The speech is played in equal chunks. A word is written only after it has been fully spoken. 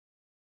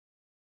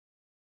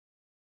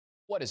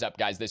What is up,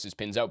 guys? This is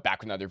Pinzo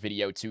back with another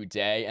video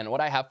today, and what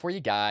I have for you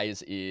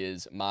guys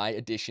is my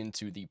addition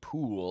to the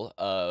pool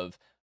of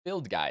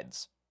build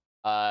guides.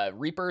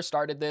 Reaper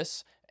started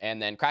this,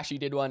 and then Crashy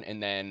did one,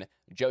 and then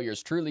Joe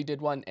Yours Truly did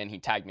one, and he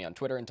tagged me on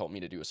Twitter and told me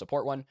to do a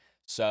support one.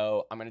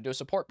 So I'm gonna do a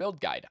support build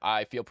guide.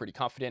 I feel pretty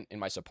confident in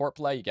my support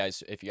play. You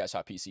guys, if you guys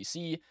saw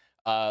PCC,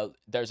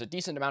 there's a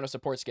decent amount of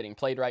supports getting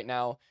played right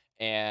now,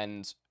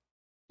 and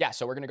yeah,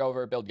 so we're going to go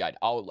over a build guide.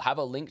 I'll have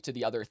a link to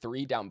the other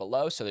three down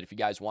below so that if you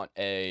guys want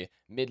a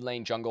mid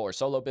lane, jungle, or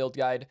solo build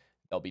guide,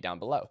 they'll be down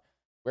below.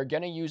 We're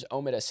going to use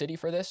Omida City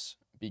for this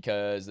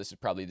because this is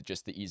probably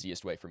just the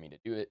easiest way for me to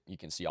do it. You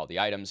can see all the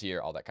items here,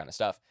 all that kind of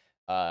stuff.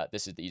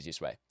 This is the easiest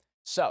way.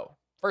 So,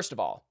 first of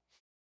all,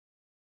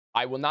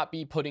 I will not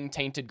be putting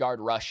Tainted Guard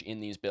Rush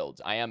in these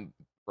builds. I am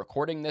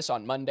recording this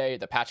on Monday.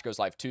 The patch goes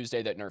live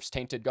Tuesday that nerfs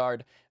Tainted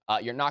Guard.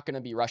 You're not going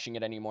to be rushing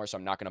it anymore, so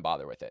I'm not going to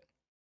bother with it.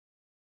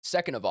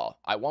 Second of all,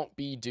 I won't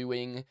be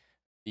doing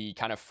the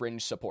kind of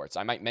fringe supports.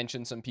 I might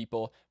mention some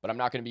people, but I'm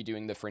not going to be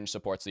doing the fringe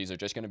supports. These are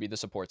just going to be the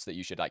supports that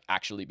you should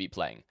actually be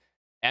playing.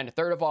 And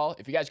third of all,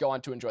 if you guys go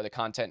on to enjoy the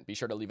content, be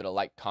sure to leave it a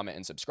like, comment,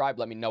 and subscribe.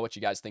 Let me know what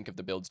you guys think of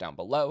the builds down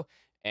below,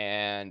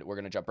 and we're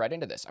going to jump right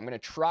into this. I'm going to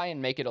try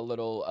and make it a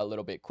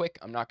little bit quick.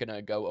 I'm not going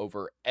to go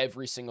over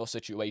every single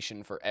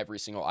situation for every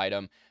single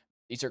item.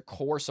 These are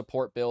core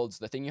support builds.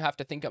 The thing you have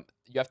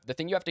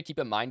to keep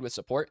in mind with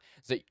support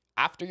is that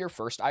after your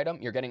first item,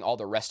 you're getting all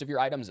the rest of your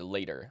items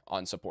later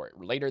on support,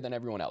 later than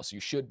everyone else. You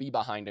should be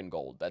behind in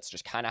gold. That's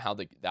just kind of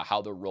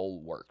how the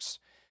role works.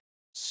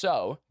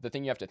 So the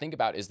thing you have to think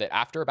about is that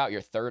after about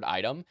your third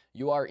item,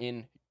 you are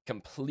in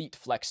complete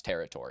flex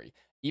territory.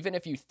 Even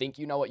if you think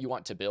you know what you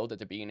want to build at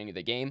the beginning of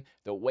the game,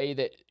 the way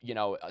that, you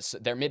know,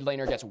 their mid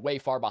laner gets way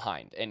far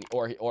behind and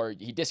or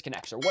he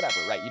disconnects or whatever,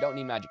 right? You don't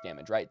need magic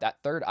damage, right? That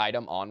third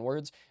item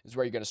onwards is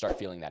where you're going to start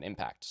feeling that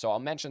impact. So I'll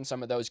mention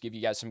some of those, give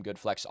you guys some good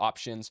flex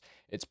options.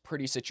 It's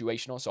pretty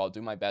situational, so I'll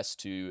do my best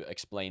to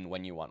explain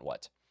when you want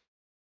what.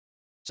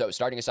 So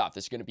starting us off,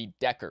 this is going to be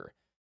Decker.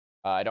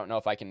 I don't know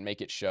if I can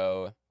make it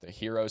show the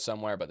hero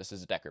somewhere, but this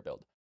is a Decker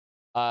build.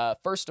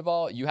 First of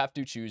all, you have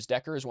to choose.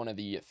 Decker is one of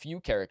the few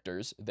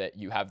characters that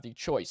you have the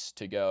choice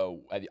to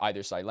go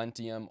either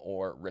Silentium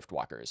or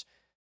Riftwalkers.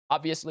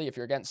 Obviously, if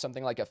you're against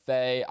something like a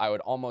Fae, I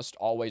would almost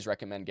always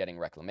recommend getting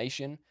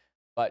Reclamation.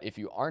 But if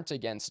you aren't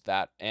against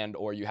that and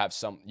or you have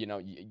some, you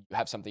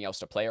have something else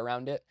to play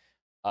around it,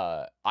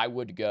 I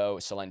would go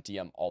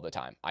Silentium all the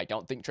time. I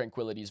don't think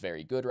Tranquility is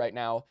very good right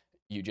now.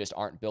 You just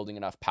aren't building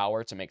enough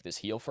power to make this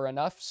heal for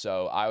enough.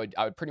 So I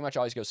would pretty much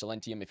always go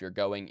Silentium if you're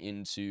going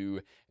into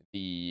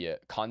the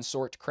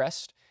Consort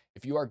crest.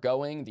 If you are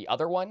going the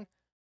other one,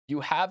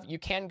 you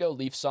can go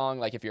Leaf Song,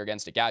 like if you're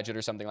against a gadget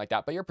or something like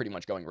that, but you're pretty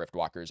much going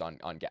Riftwalkers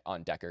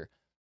on Decker.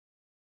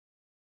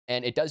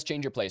 And it does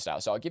change your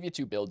playstyle. So I'll give you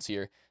two builds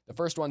here. The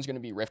first one's going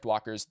to be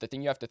Riftwalkers. The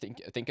thing you have to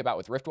think about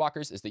with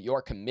Riftwalkers is that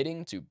you're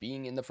committing to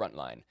being in the front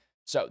line.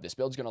 So this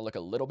build's going to look a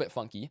little bit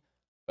funky,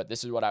 but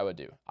this is what I would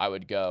do. I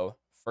would go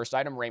first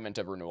item Raiment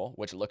of Renewal,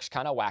 which looks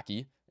kind of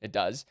wacky. It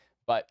does,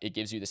 but it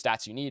gives you the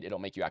stats you need. It'll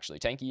make you actually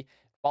tanky.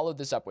 Follow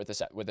this up with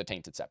a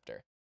Tainted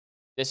Scepter.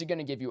 This is going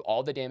to give you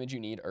all the damage you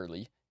need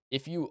early.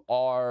 If you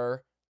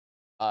are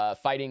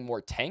fighting more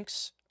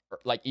tanks,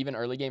 like even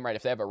early game, right?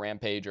 If they have a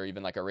Rampage or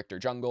even like a Richter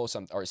Jungle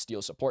or a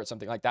Steel Support,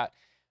 something like that,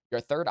 your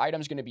third item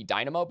is going to be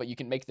Dynamo, but you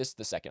can make this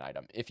the second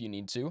item if you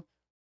need to.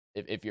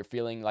 If you're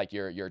feeling like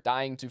you're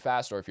dying too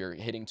fast or if you're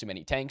hitting too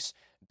many tanks,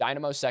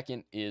 Dynamo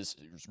second is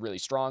really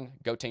strong.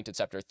 Go Tainted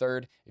Scepter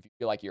third. If you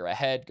feel like you're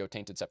ahead, go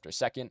Tainted Scepter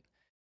second.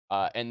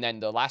 And then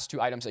the last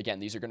two items, again,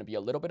 these are going to be a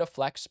little bit of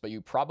flex, but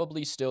you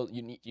probably still,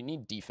 you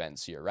need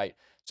defense here, right?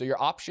 So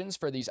your options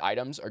for these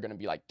items are going to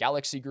be like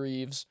Galaxy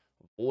Greaves,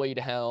 Void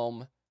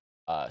Helm,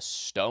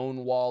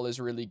 Stonewall is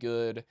really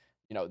good.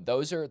 You know,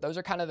 those are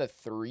kind of the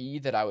three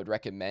that I would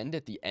recommend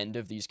at the end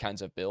of these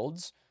kinds of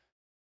builds.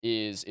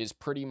 Is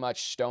pretty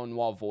much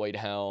Stonewall, Void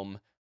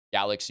Helm,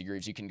 Galaxy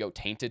Greaves. You can go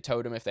Tainted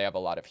Totem if they have a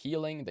lot of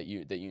healing that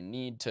you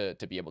need to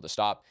be able to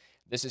stop.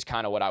 This is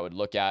kind of what I would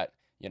look at.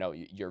 You know,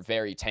 you're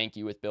very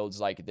tanky with builds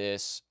like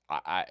this.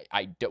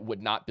 I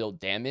would not build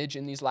damage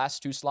in these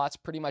last two slots.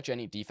 Pretty much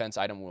any defense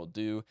item will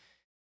do.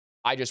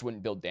 I just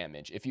wouldn't build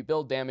damage. If you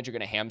build damage, you're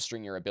going to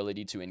hamstring your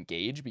ability to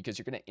engage because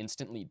you're going to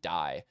instantly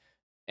die.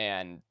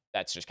 And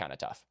that's just kind of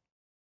tough.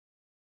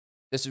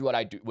 This is what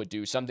I would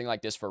do. Something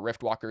like this for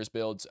Riftwalkers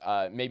builds.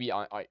 Maybe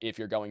if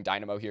you're going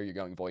Dynamo here, you're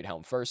going Void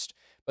Helm first.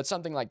 But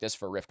something like this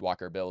for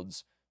Riftwalker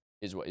builds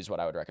is what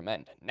I would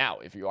recommend. Now,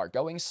 if you are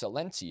going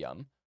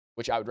Silentium,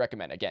 which I would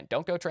recommend. Again,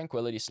 don't go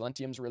Tranquility.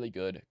 Silentium's really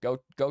good. Go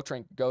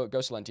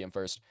Silentium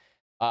first.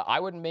 I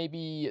would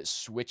maybe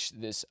switch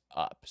this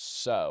up.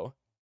 So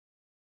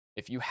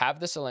if you have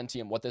the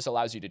Silentium, what this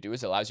allows you to do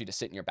is it allows you to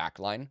sit in your back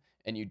line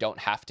and you don't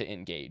have to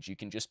engage. You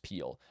can just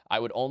peel. I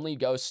would only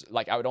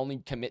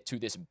commit to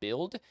this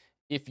build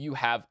if you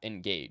have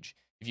engage.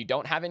 If you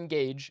don't have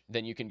engage,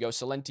 then you can go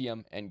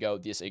Silentium and go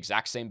this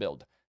exact same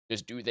build.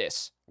 Just do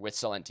this with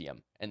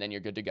Silentium and then you're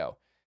good to go.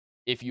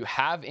 If you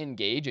have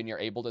engage and you're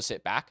able to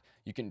sit back,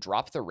 you can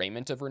drop the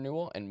Raiment of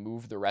Renewal and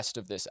move the rest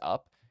of this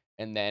up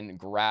and then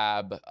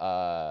grab,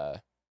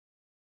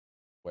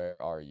 where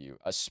are you?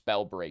 A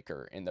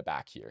Spellbreaker in the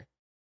back here.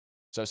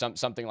 So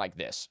something like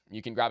this.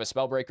 You can grab a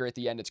Spellbreaker at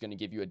the end. It's going to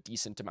give you a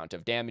decent amount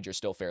of damage. You're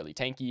still fairly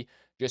tanky.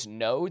 Just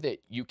know that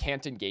you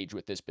can't engage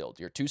with this build.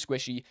 You're too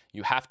squishy.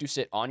 You have to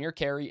sit on your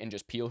carry and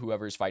just peel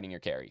whoever's fighting your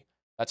carry.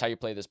 That's how you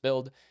play this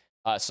build.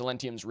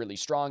 Silentium's really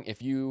strong.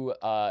 If you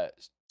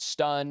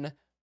stun,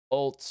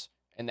 ult,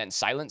 and then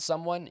silence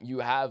someone, you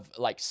have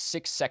like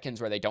 6 seconds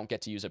where they don't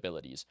get to use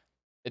abilities.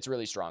 It's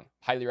really strong.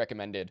 Highly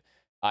recommended.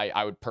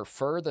 I would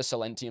prefer the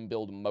Silentium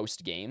build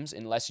most games,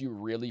 unless you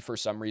really, for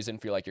some reason,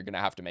 feel like you're going to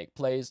have to make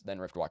plays, then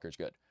Riftwalker's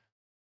good.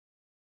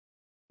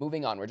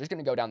 Moving on, we're just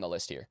going to go down the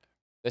list here.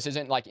 This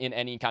isn't like in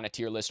any kind of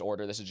tier list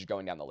order. This is just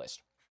going down the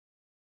list.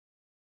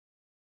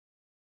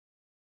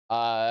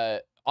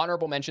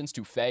 Honorable mentions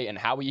to Faye and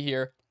Howie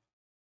here.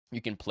 You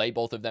can play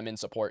both of them in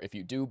support. If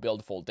you do,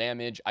 build full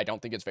damage. I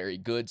don't think it's very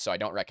good, so I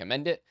don't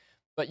recommend it,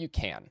 but you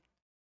can.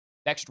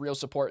 Next real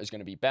support is going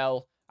to be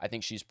Belle. I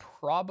think she's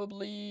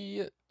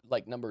probably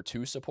like number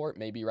 2 support,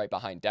 maybe right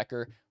behind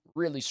Decker.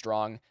 Really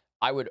strong.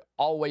 I would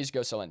always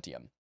go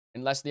Silentium.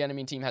 Unless the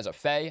enemy team has a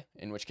Faye,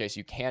 in which case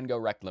you can go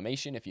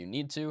Reclamation if you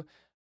need to.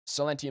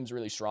 Silentium's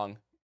really strong.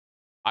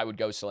 I would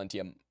go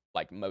Silentium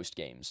like most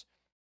games.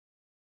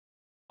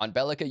 On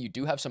Bellica, you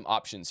do have some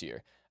options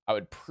here. I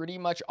would pretty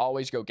much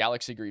always go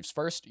Galaxy Greaves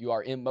first. You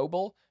are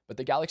immobile, but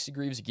the Galaxy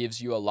Greaves gives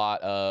you a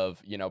lot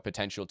of,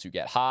 potential to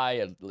get high.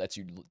 It lets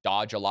you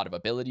dodge a lot of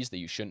abilities that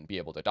you shouldn't be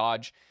able to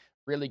dodge.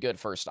 Really good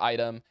first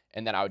item.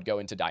 And then I would go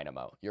into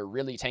Dynamo. You're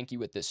really tanky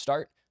with this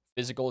start.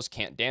 Physicals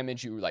can't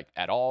damage you like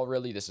at all,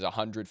 really. This is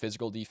 100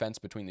 physical defense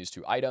between these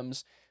 2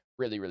 items.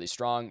 Really, really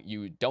strong.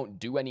 You don't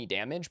do any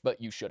damage,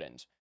 but you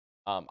shouldn't.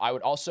 I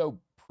would also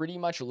pretty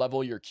much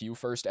level your Q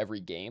first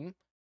every game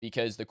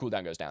because the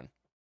cooldown goes down.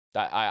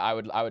 I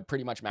would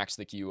pretty much max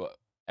the Q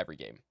every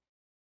game.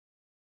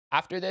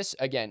 After this,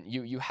 again,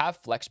 you have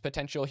flex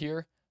potential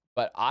here,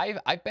 but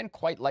I've been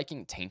quite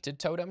liking Tainted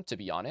Totem, to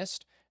be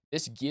honest.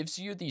 This gives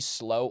you the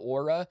slow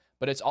aura,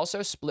 but it's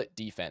also split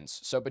defense.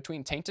 So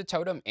between Tainted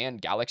Totem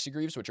and Galaxy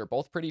Greaves, which are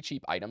both pretty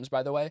cheap items,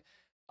 by the way,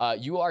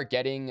 you are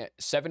getting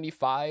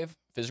 75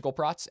 physical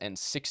prots and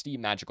 60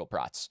 magical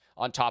prots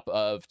on top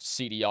of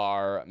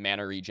CDR,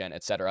 mana regen,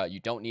 etc. You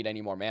don't need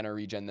any more mana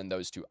regen than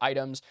those 2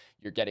 items.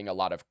 You're getting a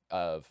lot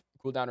of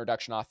cooldown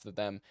reduction off of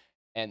them,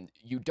 and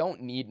you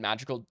don't need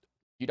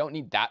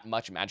that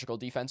much magical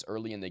defense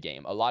early in the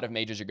game. A lot of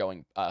mages are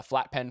going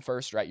flat pen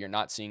first, right? You're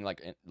not seeing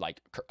like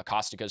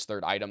Caustika's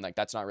 3rd item. Like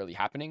that's not really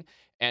happening.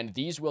 And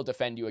these will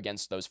defend you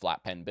against those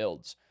flat pen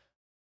builds.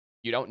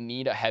 You don't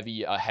need a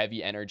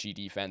heavy energy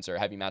defense or a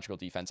heavy magical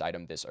defense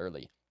item this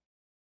early.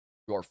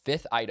 Your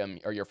 5th item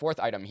or your 4th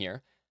item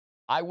here,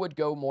 I would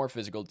go more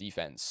physical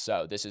defense.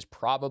 So this is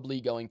probably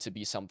going to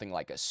be something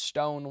like a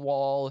stone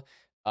wall.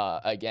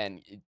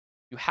 Again,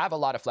 you have a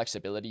lot of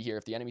flexibility here.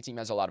 If the enemy team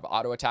has a lot of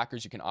auto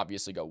attackers, you can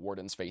obviously go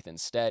Warden's Faith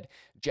instead.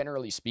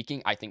 Generally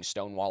speaking, I think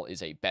Stonewall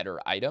is a better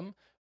item,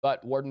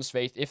 but Warden's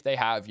Faith, if they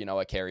have,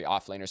 a carry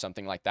offlane or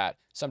something like that,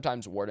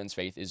 sometimes Warden's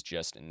Faith is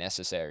just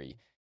necessary.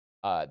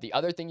 The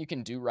other thing you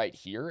can do right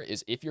here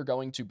is if you're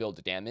going to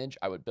build damage,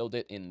 I would build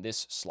it in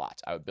this slot.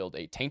 I would build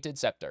a Tainted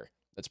Scepter.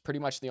 That's pretty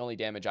much the only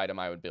damage item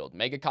I would build.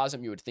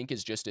 Megacosm you would think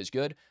is just as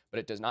good, but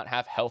it does not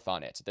have health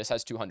on it. This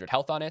has 200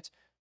 health on it.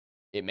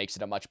 It makes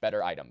it a much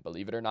better item.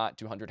 Believe it or not,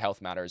 200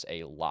 health matters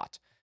a lot.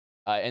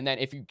 And then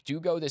if you do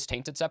go this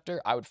Tainted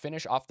Scepter, I would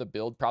finish off the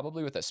build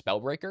probably with a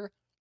Spellbreaker.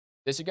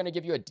 This is going to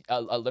give you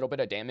a little bit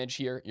of damage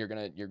here. You're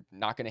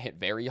not going to hit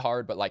very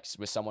hard, but like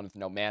with someone with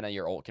no mana,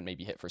 your ult can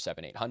maybe hit for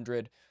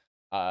 700-800.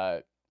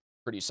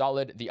 Pretty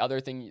solid. The other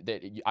thing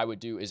that I would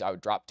do is I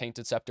would drop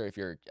Tainted Scepter if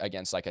you're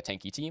against like a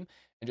tanky team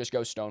and just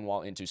go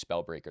Stonewall into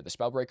Spellbreaker. The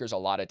Spellbreaker is a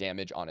lot of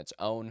damage on its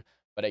own,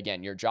 but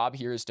again, your job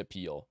here is to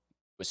peel.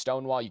 With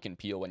Stonewall, you can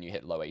peel when you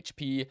hit low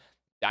HP.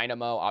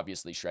 Dynamo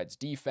obviously shreds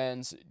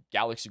defense.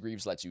 Galaxy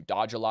Greaves lets you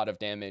dodge a lot of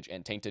damage,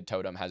 and Tainted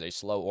Totem has a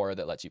slow aura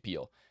that lets you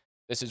peel.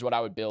 This is what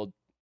I would build,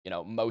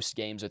 most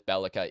games with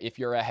Bellica. If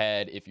you're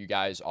ahead, if you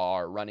guys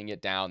are running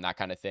it down, that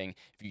kind of thing.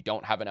 If you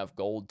don't have enough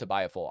gold to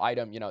buy a full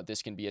item,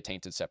 this can be a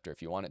Tainted Scepter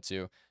if you want it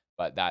to,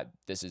 but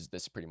this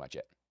is pretty much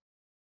it.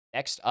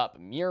 Next up,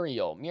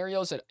 Muriel.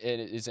 Muriel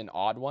is an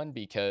odd one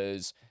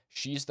because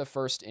she's the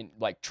first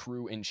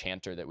true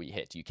enchanter that we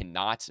hit. You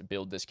cannot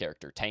build this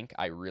character tank.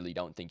 I really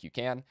don't think you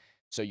can.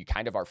 So you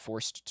kind of are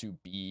forced to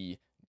be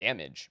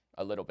damage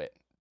a little bit.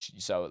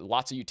 So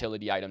lots of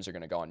utility items are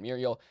going to go on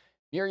Muriel.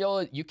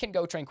 Muriel, you can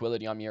go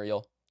Tranquility on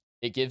Muriel.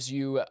 It gives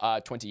you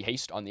 20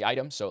 haste on the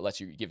item, so it lets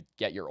you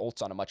get your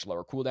ults on a much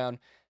lower cooldown.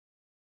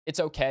 It's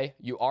okay.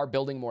 You are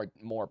building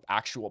more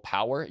actual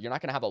power. You're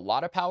not going to have a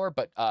lot of power,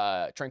 but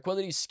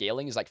Tranquility's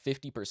scaling is like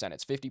 50%.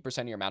 It's 50%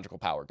 of your magical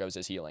power goes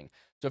as healing.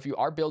 So if you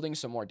are building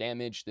some more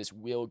damage, this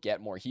will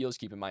get more heals.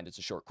 Keep in mind it's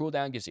a short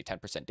cooldown, gives you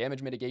 10%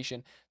 damage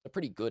mitigation. It's a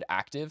pretty good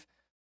active.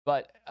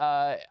 But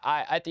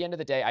at the end of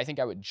the day, I think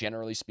I would,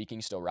 generally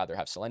speaking, still rather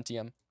have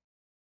Silentium.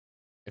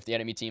 If the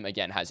enemy team,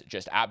 again, has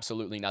just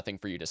absolutely nothing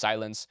for you to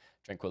silence,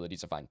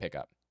 Tranquility's a fine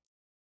pickup.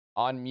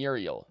 On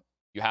Muriel,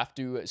 You have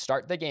to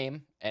start the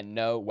game and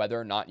know whether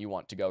or not you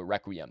want to go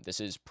Requiem. This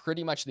is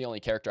pretty much the only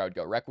character I would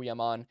go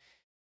Requiem on.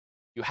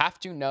 You have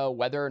to know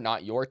whether or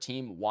not your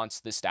team wants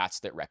the stats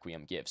that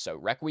Requiem gives. So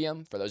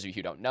Requiem, for those of you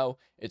who don't know,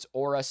 its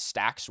aura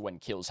stacks when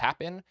kills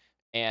happen,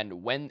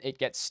 and when it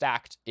gets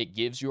stacked, it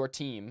gives your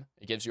team,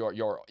 it gives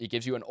it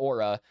gives you an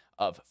aura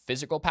of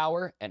physical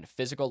power and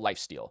physical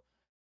lifesteal.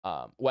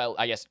 Well,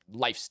 I guess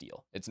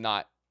lifesteal. It's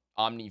not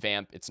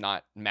omnivamp, it's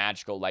not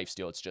magical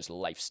lifesteal, it's just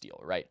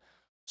lifesteal, right?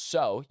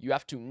 So you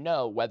have to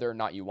know whether or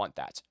not you want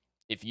that.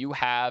 If you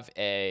have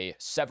a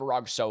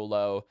Sevarog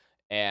solo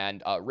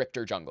and a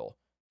Richter jungle,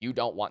 you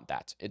don't want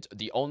that. It's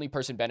the only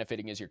person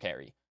benefiting is your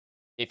carry.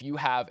 If you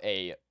have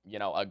a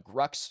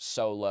Grux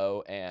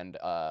solo and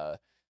a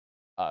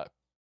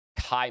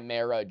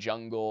Chimera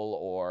jungle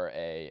or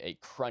a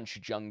Crunch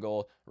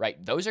jungle,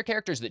 right? Those are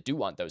characters that do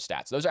want those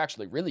stats. Those are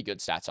actually really good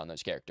stats on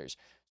those characters.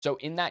 So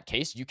in that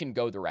case, you can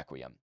go the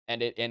Requiem,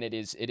 and it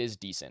is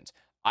decent.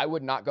 I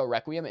would not go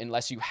Requiem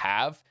unless you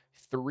have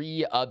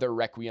 3 other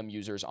Requiem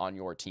users on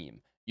your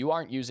team. You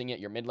aren't using it,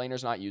 your mid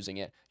laner's not using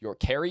it, your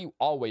carry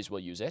always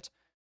will use it.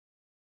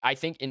 I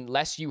think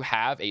unless you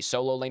have a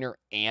solo laner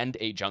and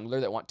a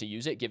jungler that want to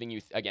use it, giving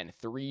you, again,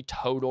 3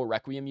 total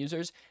Requiem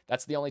users,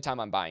 that's the only time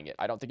I'm buying it.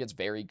 I don't think it's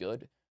very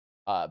good,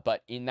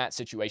 but in that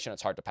situation,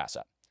 it's hard to pass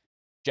up.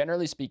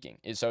 Generally speaking,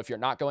 so if you're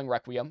not going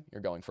Requiem,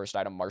 you're going first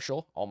item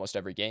Marshall almost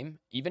every game.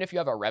 Even if you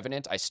have a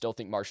Revenant, I still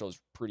think Marshall is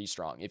pretty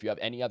strong. If you have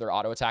any other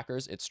auto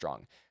attackers, it's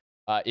strong.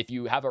 If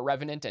you have a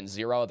Revenant and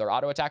 0 other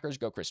auto attackers,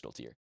 go Crystal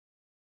tier.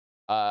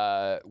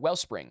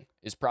 Wellspring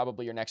is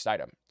probably your next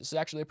item. This is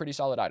actually a pretty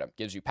solid item.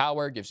 Gives you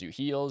power, gives you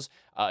heals.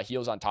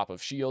 Heals on top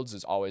of shields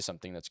is always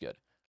something that's good.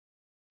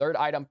 Third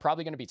item,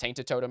 probably going to be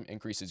Tainted Totem.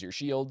 Increases your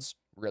shields.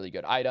 Really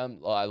good item.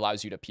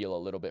 Allows you to peel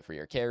a little bit for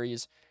your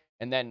carries.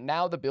 And then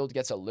now the build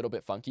gets a little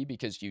bit funky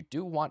because you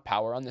do want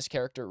power on this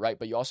character, right?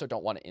 But you also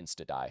don't want to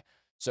insta-die.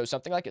 So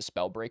something like a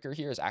Spellbreaker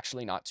here is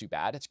actually not too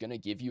bad. It's going to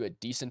give you a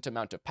decent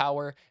amount of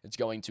power. It's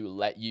going to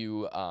let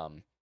you,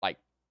 like,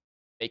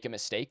 make a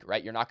mistake,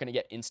 right? You're not going to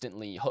get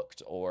instantly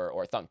hooked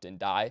or thunked and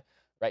die,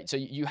 right? So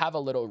you have a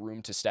little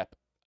room to step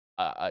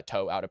a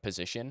toe out of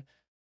position,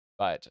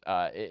 but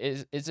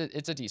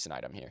it's a decent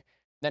item here.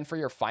 Then for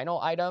your final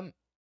item,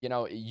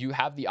 you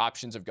have the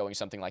options of going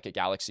something like a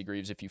Galaxy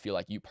Greaves if you feel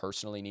like you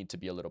personally need to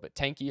be a little bit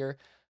tankier.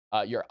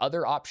 Your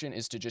other option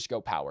is to just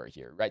go power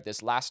here, right?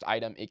 This last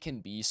item, it can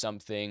be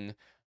something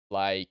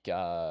like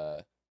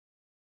a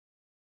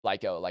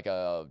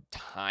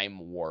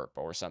time warp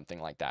or something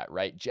like that,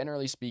 right?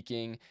 Generally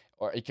speaking,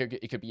 or it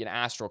could be an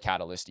astral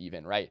catalyst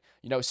even, right?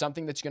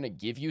 Something that's going to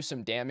give you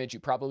some damage. You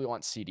probably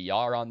want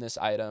CDR on this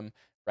item,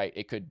 right?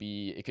 It could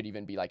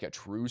even be like a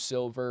true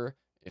silver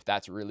if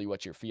that's really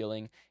what you're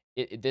feeling.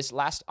 This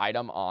last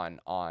item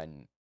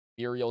on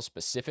Muriel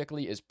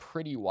specifically is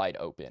pretty wide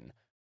open.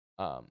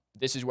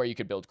 This is where you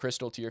could build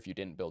Crystal tier if you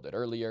didn't build it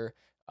earlier.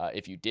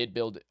 If you did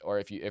build, or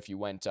if you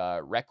went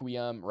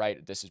Requiem,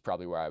 right, this is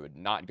probably where I would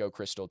not go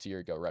Crystal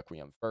tier, go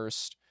Requiem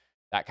first,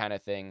 that kind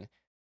of thing.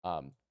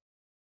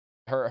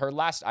 Her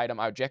last item,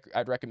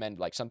 I'd recommend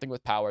like something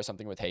with power,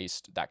 something with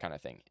haste, that kind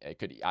of thing. It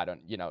could,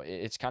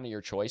 it's kind of your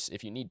choice.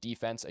 If you need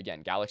defense,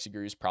 again, Galaxy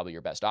Greaves probably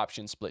your best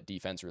option. Split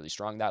defense really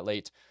strong that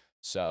late.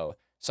 So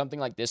something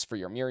like this for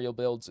your Muriel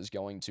builds is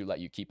going to let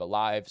you keep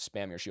alive,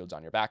 spam your shields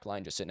on your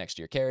backline, just sit next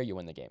to your carry, you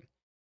win the game.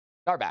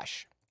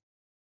 Narbash.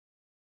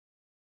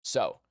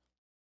 So,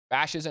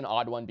 Bash is an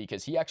odd one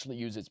because he actually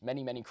uses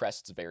many, many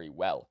crests very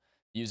well.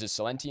 He uses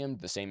Silentium,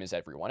 the same as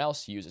everyone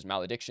else. He uses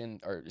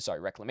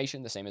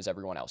Reclamation, the same as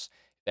everyone else.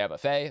 If they have a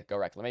Fae, go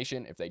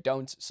Reclamation. If they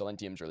don't,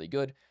 Silentium's really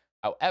good.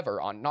 However,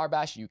 on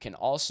Narbash, you can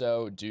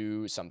also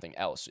do something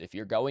else. If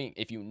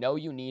you know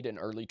you need an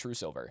early True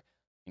Silver,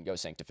 you can go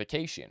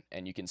Sanctification,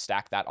 and you can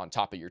stack that on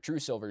top of your True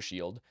Silver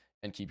shield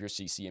and keep your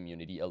CC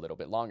immunity a little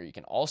bit longer. You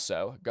can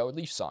also go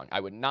Leaf Song.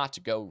 I would not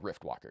go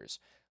Riftwalkers.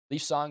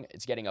 Leaf Song,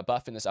 it's getting a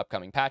buff in this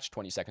upcoming patch,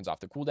 20 seconds off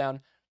the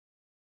cooldown.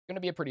 Going to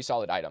be a pretty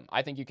solid item.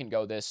 I think you can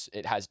go this.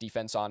 It has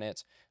defense on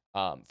it.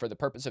 For the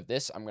purpose of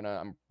this, I'm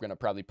gonna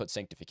probably put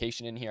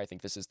Sanctification in here. I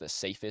think this is the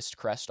safest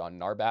crest on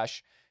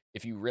Narbash.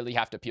 If you really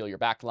have to peel your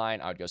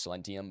backline, I would go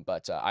Silentium,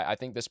 but I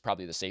think this is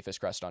probably the safest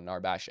crest on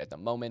Narbash at the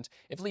moment.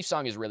 If Leaf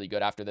Song is really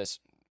good after this,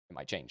 it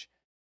might change.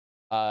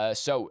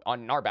 So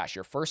on Narbash,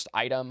 your first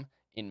item,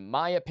 in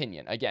my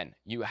opinion, again,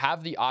 you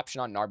have the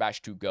option on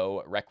Narbash to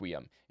go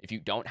Requiem. If you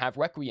don't have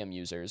Requiem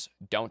users,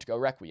 don't go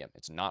Requiem.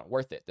 It's not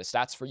worth it. The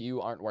stats for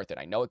you aren't worth it.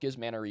 I know it gives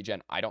mana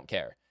regen. I don't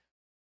care.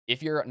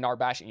 If you're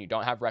Narbash and you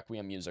don't have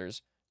Requiem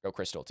users, go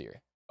Crystal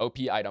tier. OP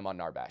item on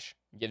Narbash.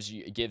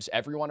 It gives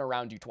everyone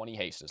around you 20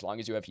 haste as long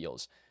as you have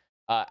heals.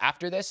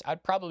 After this,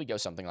 I'd probably go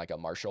something like a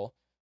Marshall.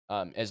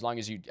 As long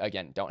as you,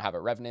 again, don't have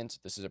a Revenant,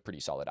 this is a pretty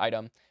solid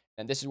item.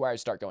 And this is where I'd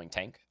start going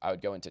tank. I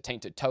would go into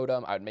Tainted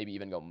Totem. I would maybe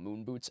even go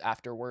Moon Boots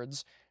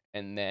afterwards.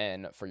 And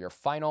then for your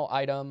final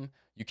item,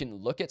 you can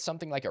look at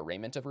something like a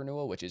Raiment of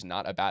Renewal, which is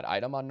not a bad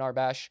item on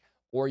Narbash.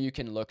 Or you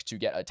can look to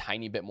get a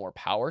tiny bit more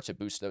power to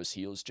boost those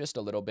heals just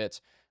a little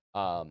bit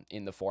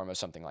in the form of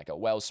something like a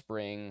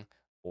Wellspring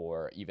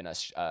or even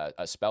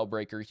a spell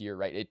breaker here,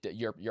 right?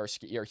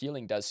 Your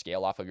healing does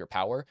scale off of your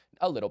power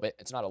a little bit.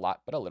 It's not a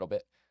lot, but a little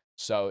bit.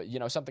 So,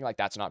 something like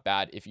that's not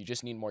bad. If you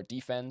just need more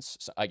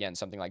defense, again,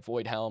 something like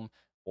Void Helm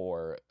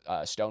or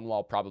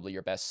Stonewall, probably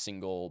your best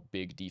single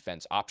big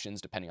defense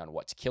options, depending on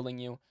what's killing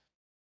you.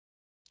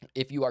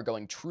 If you are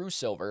going true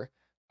silver,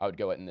 I would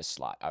go it in this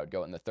slot. I would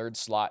go in the third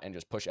slot and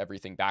just push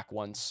everything back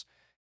once.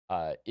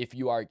 If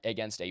you are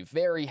against a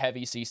very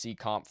heavy CC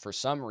comp for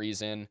some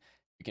reason,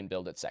 you can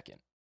build it second.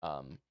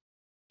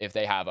 If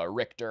they have a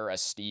Richter, a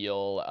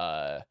Steel,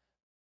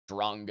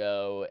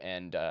 Drongo,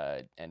 and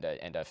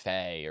a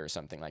Fae or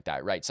something like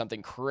that, right?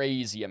 Something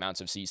crazy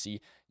amounts of CC,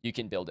 you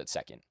can build it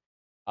second.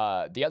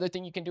 The other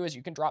thing you can do is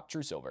you can drop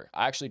True Silver.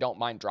 I actually don't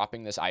mind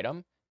dropping this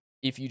item.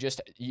 If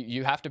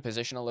you have to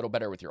position a little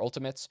better with your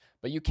ultimates,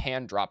 but you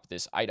can drop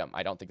this item.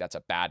 I don't think that's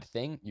a bad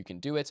thing. You can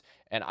do it,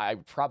 and I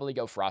would probably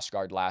go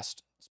Frostguard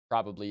last. It's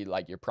probably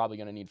you're probably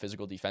going to need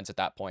physical defense at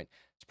that point.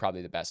 It's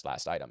probably the best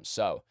last item.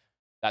 So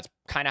that's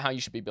kind of how you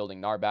should be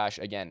building Narbash.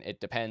 Again, it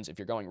depends. If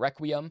you're going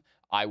Requiem,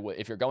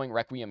 if you're going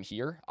Requiem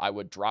here, I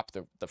would drop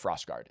the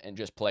Frostguard and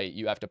just play.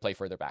 You have to play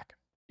further back.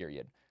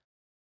 Period.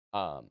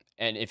 And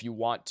if you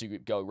want to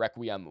go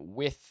Requiem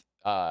with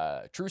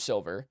True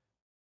Silver,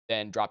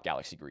 then drop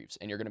Galaxy Greaves,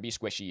 and you're gonna be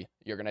squishy.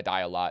 You're gonna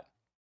die a lot.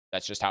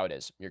 That's just how it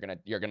is. You're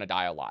gonna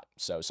die a lot.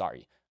 So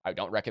sorry, I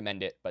don't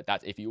recommend it, but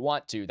that's if you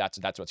want to, that's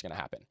what's gonna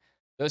happen.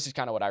 This is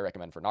kind of what I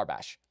recommend for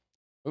Narbash.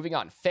 Moving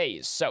on,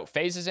 Phase. So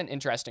Phase is an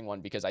interesting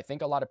one because I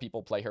think a lot of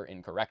people play her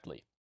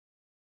incorrectly.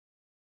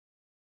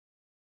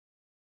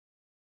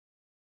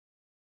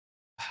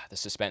 The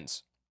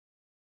suspense.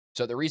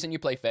 So the reason you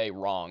play Faye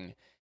wrong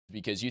is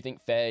because you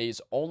think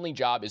Faye's only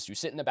job is to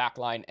sit in the back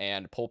line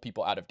and pull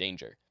people out of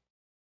danger.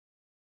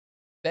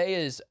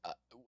 Faye's,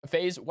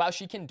 while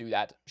she can do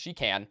that, she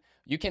can.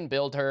 You can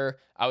build her.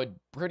 I would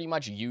pretty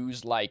much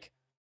use like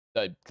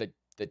the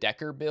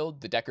Decker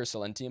build, the Decker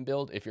Silentium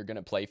build, if you're going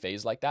to play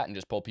Phase like that and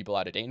just pull people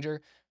out of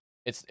danger.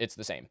 It's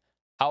the same.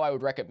 How I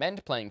would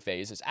recommend playing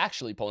Phase is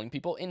actually pulling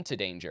people into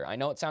danger. I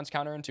know it sounds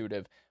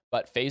counterintuitive,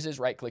 but Phase's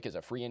right click is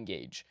a free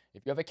engage.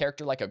 If you have a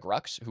character like a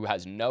Grux who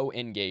has no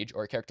engage,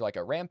 or a character like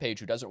a Rampage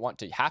who doesn't want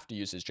to have to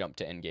use his jump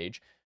to engage,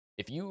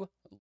 if you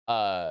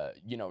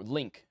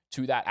link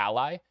to that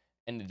ally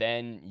and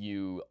then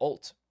you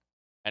ult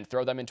and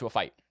throw them into a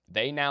fight,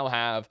 they now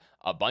have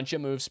a bunch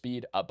of move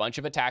speed, a bunch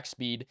of attack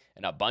speed,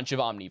 and a bunch of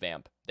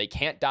Omnivamp. They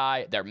can't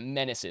die. They're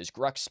menaces.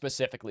 Grux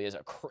specifically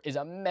is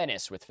a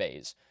menace with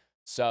Phase.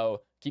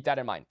 So keep that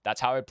in mind.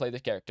 That's how I would play the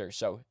character.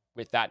 So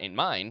with that in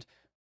mind,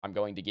 I'm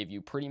going to give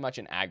you pretty much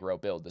an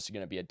aggro build. This is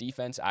going to be a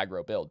defense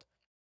aggro build.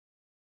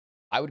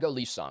 I would go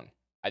Leaf Song.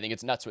 I think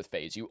it's nuts with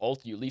Phase. You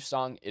ult, you Leaf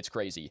Song, it's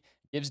crazy.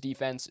 Gives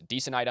defense,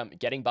 decent item,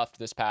 getting buffed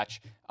this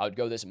patch. I would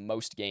go this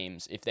most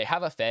games. If they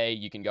have a Fae,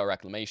 you can go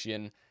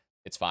Reclamation.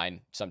 It's fine.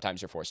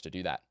 Sometimes you're forced to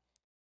do that.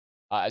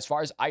 As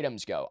far as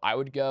items go, I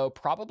would go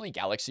probably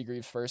Galaxy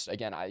Greaves first.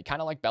 Again, I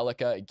kind of like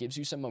Bellica. It gives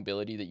you some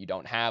mobility that you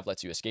don't have,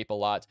 lets you escape a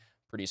lot.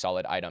 Pretty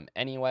solid item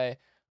anyway.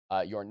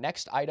 Your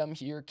next item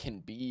here can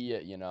be,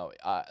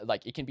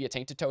 it can be a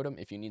Tainted Totem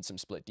if you need some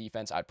split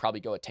defense. I'd probably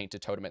go a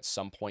Tainted Totem at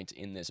some point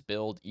in this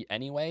build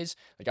anyways.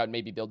 Like, I would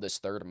maybe build this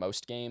third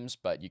most games,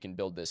 but you can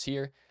build this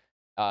here.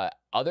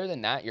 Other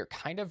than that, you're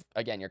kind of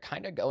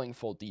going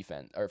full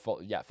defense, or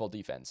full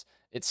defense.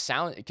 It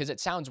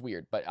sounds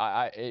weird, but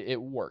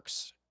it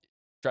works.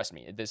 Trust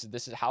me, this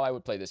is how I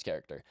would play this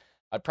character.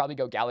 I'd probably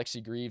go Galaxy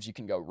Greaves. You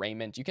can go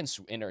Raiment. You can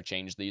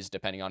interchange these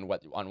depending on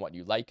what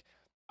you like.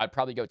 I'd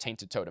probably go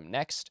Tainted Totem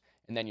next,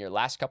 and then your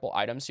last couple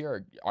items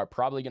here are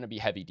probably going to be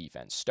heavy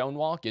defense.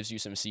 Stonewall gives you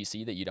some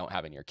CC that you don't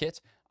have in your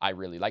kit. I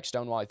really like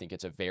Stonewall. I think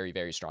it's a very,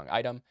 very strong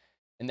item.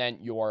 And then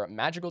your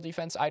magical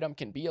defense item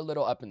can be a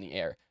little up in the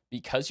air.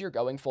 Because you're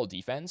going full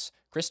defense,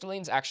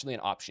 Crystalline's actually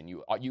an option.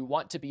 You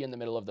want to be in the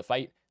middle of the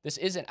fight. This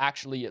isn't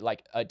actually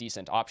like a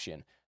decent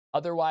option.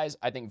 Otherwise,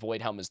 I think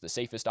Void Helm is the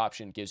safest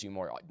option. Gives you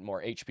more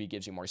HP,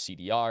 gives you more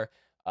CDR,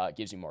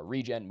 gives you more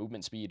regen,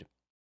 movement speed.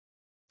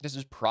 This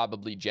is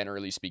probably,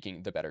 generally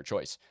speaking, the better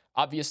choice.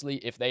 Obviously,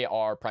 if they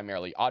are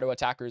primarily auto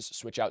attackers,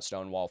 switch out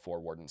Stonewall for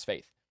Warden's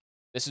Faith.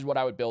 This is what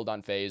I would build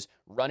on Phase.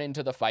 Run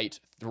into the fight,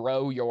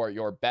 throw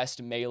your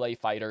best melee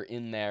fighter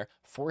in there,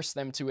 force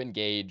them to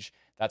engage.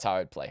 That's how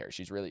I'd play her.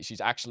 She's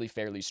actually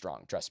fairly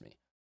strong, trust me.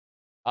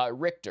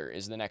 Richter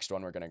is the next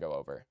one we're going to go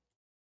over.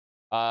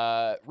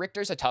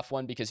 Richter's a tough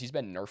one because he's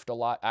been nerfed a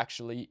lot,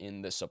 actually,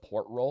 in the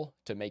support role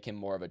to make him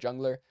more of a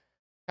jungler.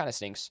 Kind of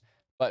stinks.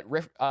 But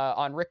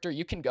on Richter,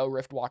 you can go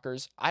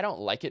Riftwalkers. I don't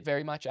like it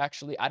very much,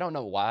 actually. I don't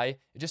know why.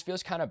 It just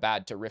feels kind of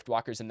bad to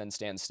Riftwalkers and then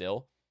stand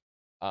still.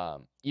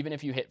 Even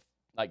if you hit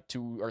like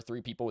 2 or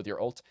 3 people with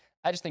your ult,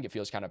 I just think it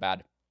feels kind of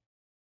bad.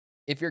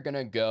 If you're going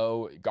to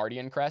go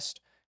Guardian Crest,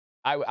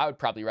 I would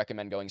probably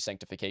recommend going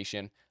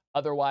Sanctification.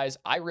 Otherwise,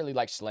 I really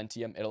like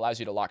Silentium. It allows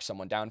you to lock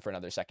someone down for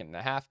another second and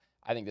a half.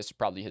 I think this is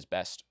probably his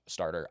best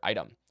starter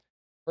item.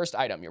 First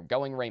item, you're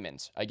going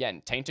Raymond.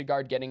 Again, Tainted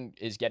Guard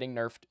is getting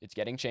nerfed. It's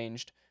getting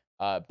changed.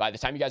 By the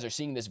time you guys are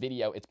seeing this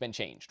video, it's been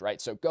changed, right?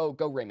 So go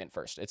Raymond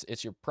first.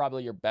 It's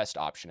probably your best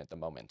option at the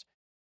moment.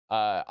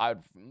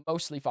 I'd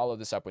mostly follow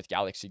this up with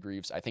Galaxy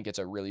Greaves. I think it's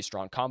a really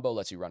strong combo,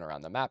 lets you run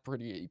around the map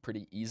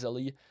pretty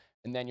easily.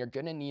 And then you're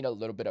gonna need a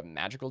little bit of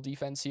magical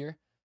defense here.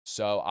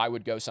 So I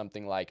would go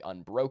something like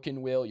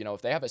Unbroken Will. You know,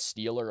 if they have a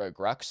Steel or a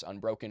Grux,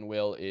 Unbroken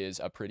Will is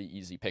a pretty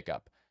easy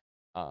pickup.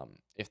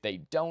 If they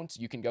don't,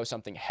 you can go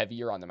something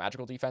heavier on the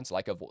magical defense,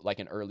 like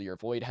an earlier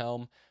Void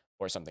Helm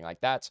or something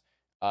like that.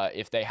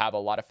 If they have a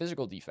lot of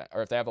physical defense,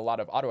 or if they have a lot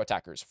of auto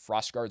attackers,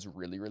 Frost Guard's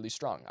really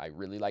strong. I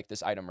really like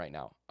this item right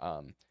now.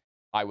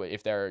 I would,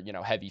 if they're, you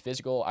know, heavy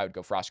physical, I would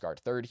go Frost Guard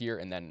third here,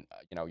 and then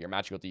you know, your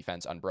magical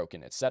defense,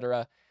 Unbroken,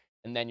 etc.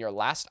 And then your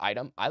last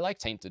item, I like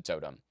Tainted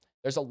Totem.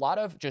 There's a lot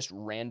of just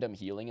random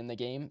healing in the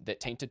game that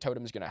Tainted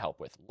Totem is going to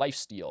help with.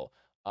 Lifesteal,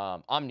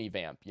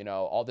 Omnivamp, you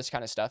know, all this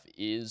kind of stuff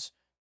is,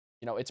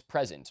 you know, it's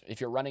present. If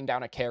you're running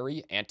down a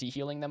carry,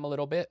 anti-healing them a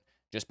little bit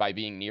just by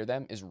being near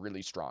them is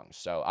really strong.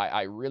 So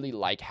I really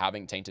like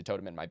having Tainted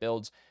Totem in my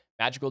builds.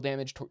 Magical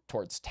damage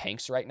towards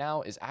tanks right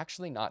now is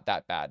actually not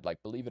that bad.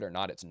 Like, believe it or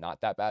not, it's not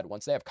that bad.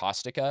 Once they have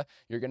Caustica,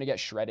 you're going to get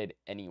shredded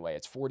anyway.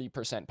 It's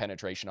 40%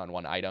 penetration on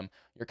one item.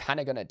 You're kind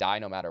of going to die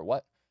no matter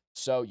what.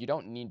 So you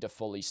don't need to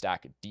fully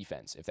stack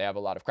defense. If they have a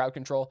lot of crowd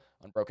control,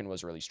 Unbroken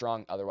was really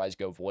strong. Otherwise,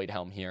 go Void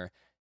Helm here.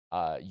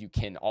 You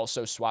can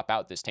also swap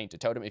out this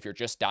Tainted Totem. If you're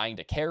just dying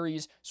to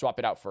carries, swap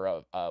it out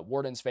for a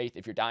Warden's Faith.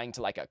 If you're dying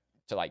to like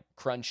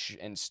crunch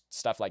and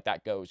stuff like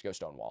that, go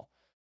Stonewall.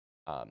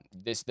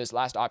 This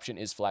last option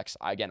is Flex.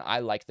 Again, I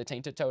like the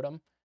Tainted Totem.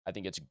 I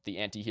think the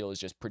anti-heal is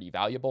just pretty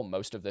valuable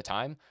most of the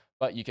time,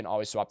 but you can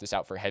always swap this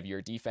out for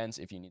heavier defense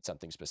if you need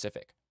something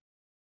specific.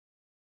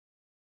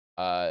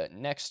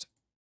 Next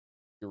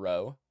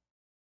hero,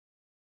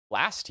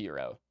 last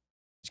hero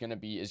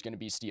is gonna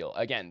be Steel.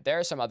 Again, there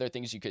are some other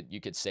things you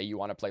could say you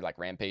want to play, like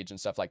Rampage and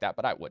stuff like that,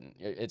 but I wouldn't.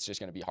 It's just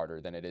gonna be harder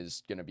than it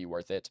is gonna be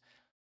worth it.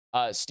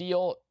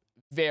 Steel,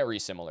 very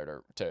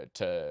similar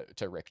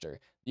to Richter.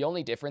 The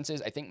only difference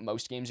is I think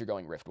most games you're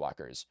going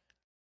Riftwalkers,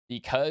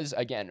 because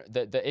again,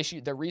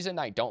 the reason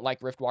I don't like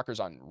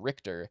Riftwalkers on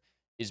Richter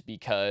is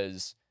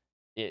because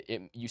if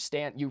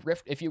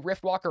you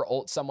Riftwalker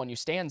ult someone, you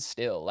stand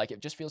still. Like,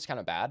 it just feels kind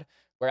of bad.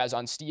 Whereas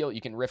on Steel,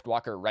 you can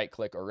Riftwalker right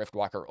click or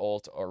Riftwalker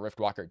ult or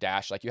Riftwalker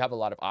dash. Like, you have a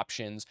lot of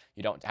options.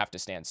 You don't have to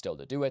stand still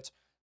to do it.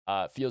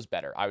 Feels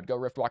better. I would go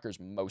Riftwalkers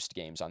most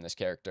games on this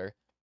character.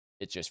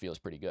 It just feels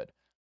pretty good.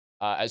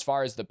 As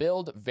far as the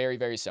build,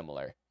 very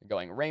similar. You're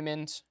going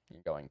Raymond,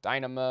 you're going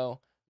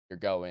Dynamo, you're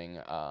going,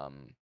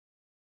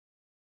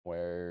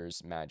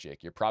 where's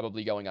Magic? You're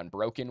probably going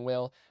Unbroken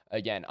Will.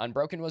 Again,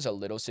 Unbroken Will's a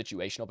little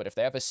situational, but if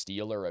they have a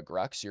Steel or a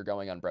Grux, you're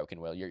going Unbroken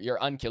Will. You're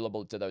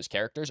unkillable to those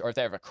characters. Or if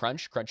they have a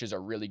Crunch is a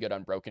really good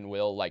Unbroken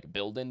Will, like,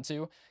 build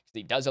into.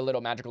 He does a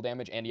little magical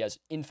damage, and he has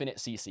infinite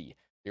CC.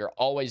 You're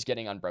always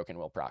getting Unbroken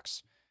Will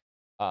procs.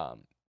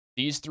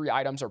 These three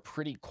items are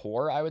pretty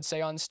core, I would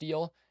say, on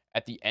Steel.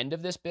 At the end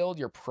of this build,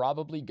 you're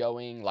probably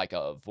going like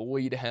a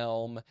Void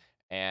Helm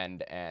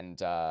and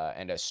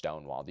a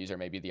Stonewall. These are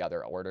maybe the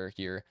other order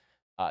here.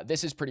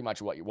 This is pretty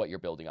much what you're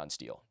building on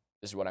Steel.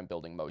 This is what I'm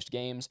building most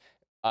games.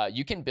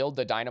 You can build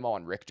the Dynamo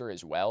on Richter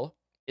as well.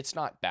 It's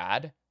not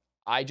bad.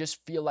 I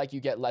just feel like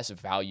you get less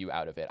value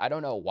out of it. I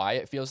don't know why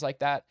it feels like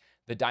that.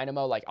 The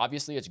Dynamo, like,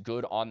 obviously it's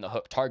good on the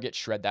hook target,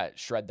 shred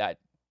that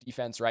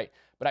defense, right?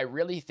 But I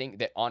really think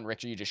that on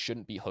Richter, you just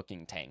shouldn't be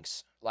hooking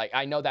tanks. Like,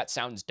 I know that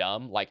sounds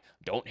dumb, like,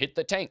 don't hit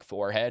the tank,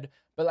 forehead,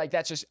 but like,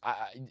 that's just,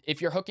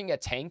 if you're hooking a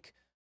tank,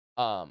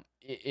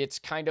 it's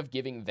kind of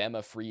giving them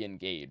a free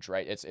engage,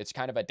 right? It's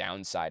kind of a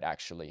downside,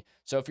 actually.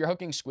 So if you're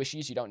hooking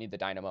squishies, you don't need the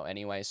Dynamo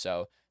anyway.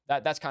 So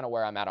that's kind of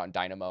where I'm at on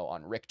Dynamo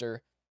on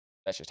Richter.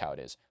 That's just how it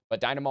is. But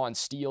Dynamo on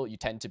Steel, you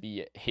tend to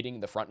be hitting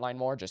the front line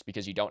more just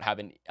because you don't have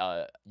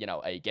a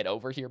get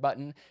over here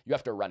button. You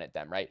have to run at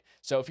them, right?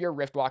 So if you're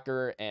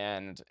Riftwalker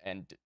and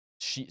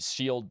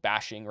shield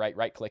bashing,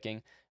 right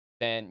clicking,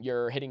 then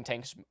you're hitting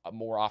tanks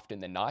more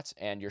often than not,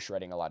 and you're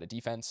shredding a lot of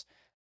defense.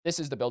 This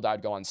is the build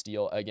I'd go on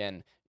Steel.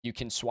 Again, you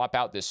can swap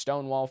out this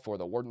Stonewall for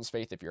the Warden's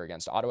Faith if you're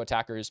against auto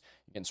attackers.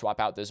 You can swap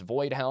out this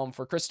Void Helm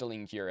for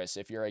Crystalline Cuirass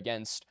if you're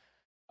against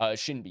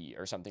Shinbi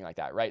or something like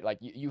that, right? Like,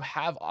 you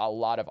have a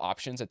lot of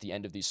options at the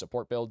end of these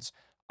support builds.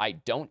 I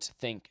don't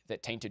think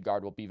that Tainted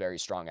Guard will be very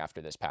strong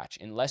after this patch.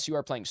 Unless you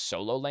are playing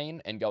solo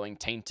lane and going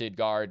Tainted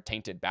Guard,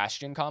 Tainted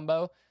Bastion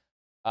combo,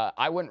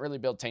 I wouldn't really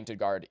build Tainted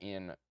Guard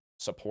in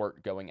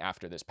support going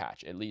after this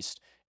patch. At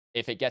least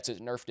if it gets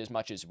nerfed as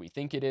much as we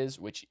think it is,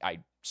 which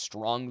I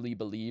strongly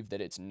believe that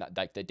it's not,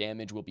 like, the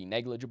damage will be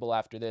negligible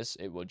after this.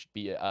 It would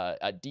be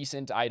a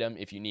decent item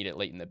if you need it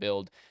late in the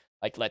build.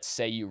 Like, let's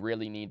say you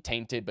really need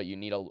Tainted, but you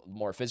need a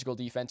more physical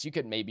defense. You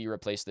could maybe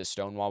replace this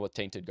Stonewall with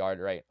Tainted Guard,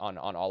 right, on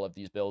all of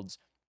these builds.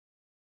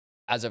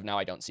 As of now,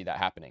 I don't see that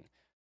happening.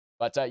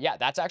 But yeah,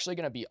 that's actually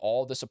going to be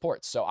all the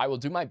supports. So I will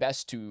do my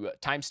best to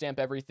timestamp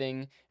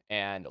everything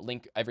and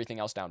link everything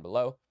else down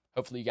below.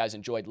 Hopefully you guys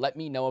enjoyed. Let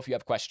me know if you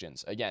have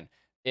questions. Again,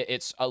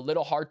 it's a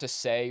little hard to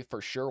say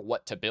for sure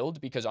what to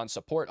build because on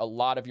support, a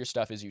lot of your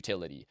stuff is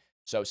utility.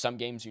 So some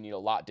games you need a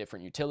lot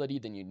different utility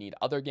than you need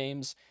other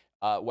games.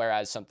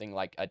 Whereas something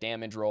like a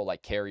damage roll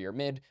like carry or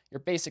mid, you're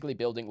basically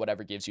building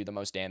whatever gives you the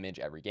most damage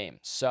every game.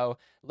 So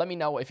let me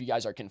know if you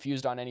guys are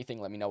confused on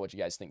anything. Let me know what you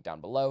guys think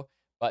down below.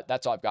 But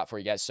that's all I've got for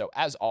you guys. So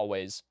as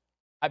always,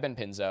 I've been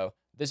Pinzo.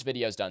 This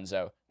video is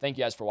Dunzo. Thank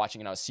you guys for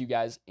watching, and I'll see you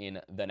guys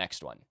in the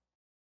next one.